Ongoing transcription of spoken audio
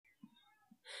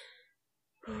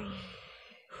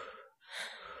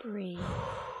Breathe.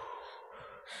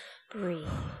 Breathe.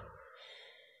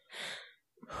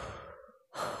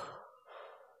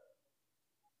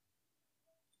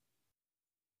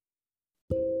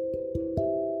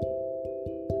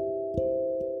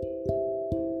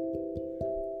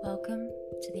 Welcome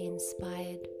to the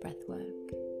Inspired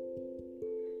Breathwork.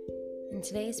 In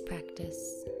today's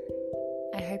practice,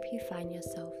 I hope you find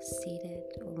yourself seated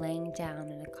or laying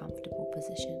down in a comfortable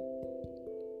position.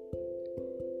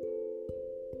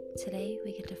 Today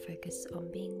we get to focus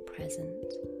on being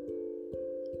present,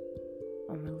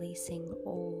 on releasing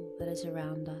all that is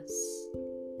around us,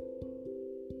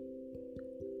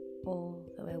 all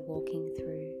that we're walking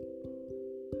through.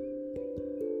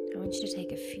 I want you to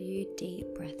take a few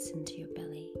deep breaths into your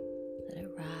belly. Let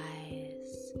it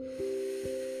rise,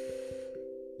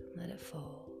 let it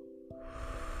fall.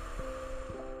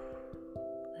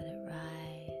 Let it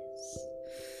rise,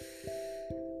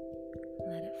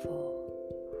 let it fall.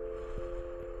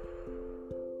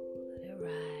 Let it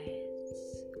rise,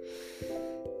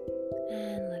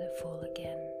 and let it fall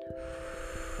again.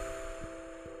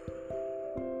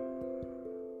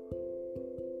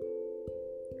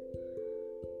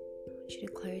 I want you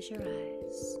to close your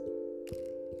eyes.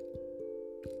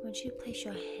 I want you to place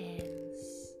your hands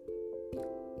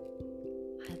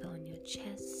either on your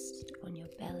chest, on your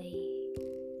belly,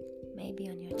 maybe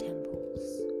on your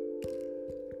temples.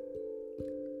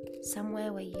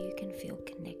 Somewhere where you can feel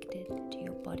connected to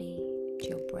your body, to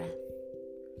your breath,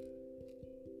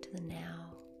 to the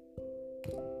now.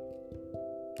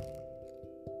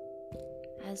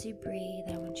 As you breathe,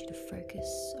 I want you to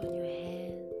focus on your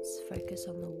hands, focus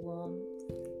on the warmth.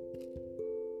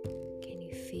 Can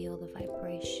you feel the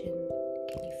vibration?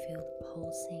 Can you feel the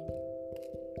pulsing?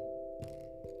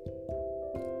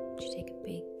 Would you take a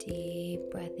big deep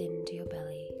breath into your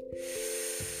belly?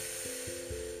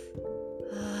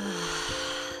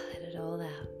 Let it all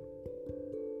out.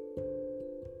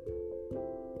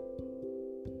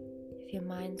 If your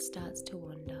mind starts to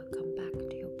wander, come back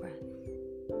to your breath.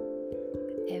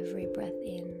 With every breath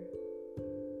in,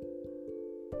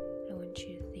 I want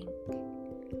you to think,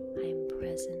 I am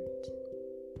present.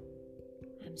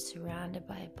 I'm surrounded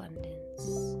by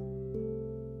abundance.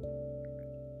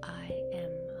 I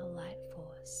am a light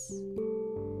force.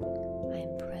 I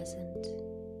am present.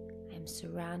 I am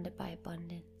surrounded by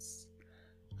abundance.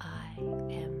 I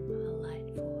am a light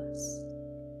force.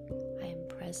 I am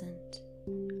present.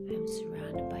 I am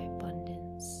surrounded by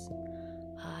abundance.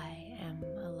 I am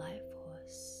a light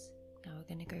force. Now we're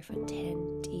going to go for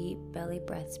 10 deep belly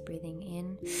breaths. Breathing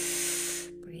in,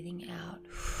 breathing out,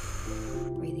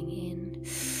 breathing in,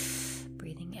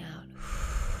 breathing out,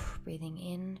 breathing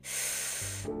in,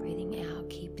 breathing out.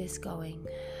 Keep this going.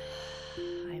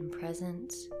 I am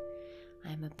present.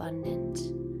 I am abundant.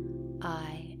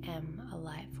 I am a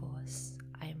light force.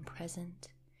 I am present.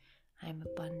 I am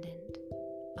abundant.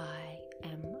 I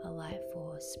am a light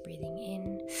force. Breathing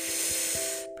in,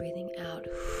 breathing out,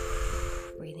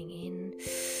 breathing in,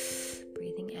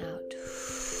 breathing out.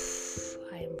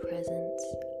 I am present.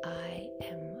 I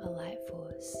am a light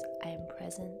force. I am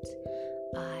present.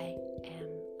 I am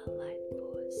a light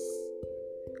force.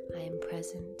 I am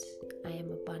present. I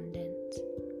am abundant.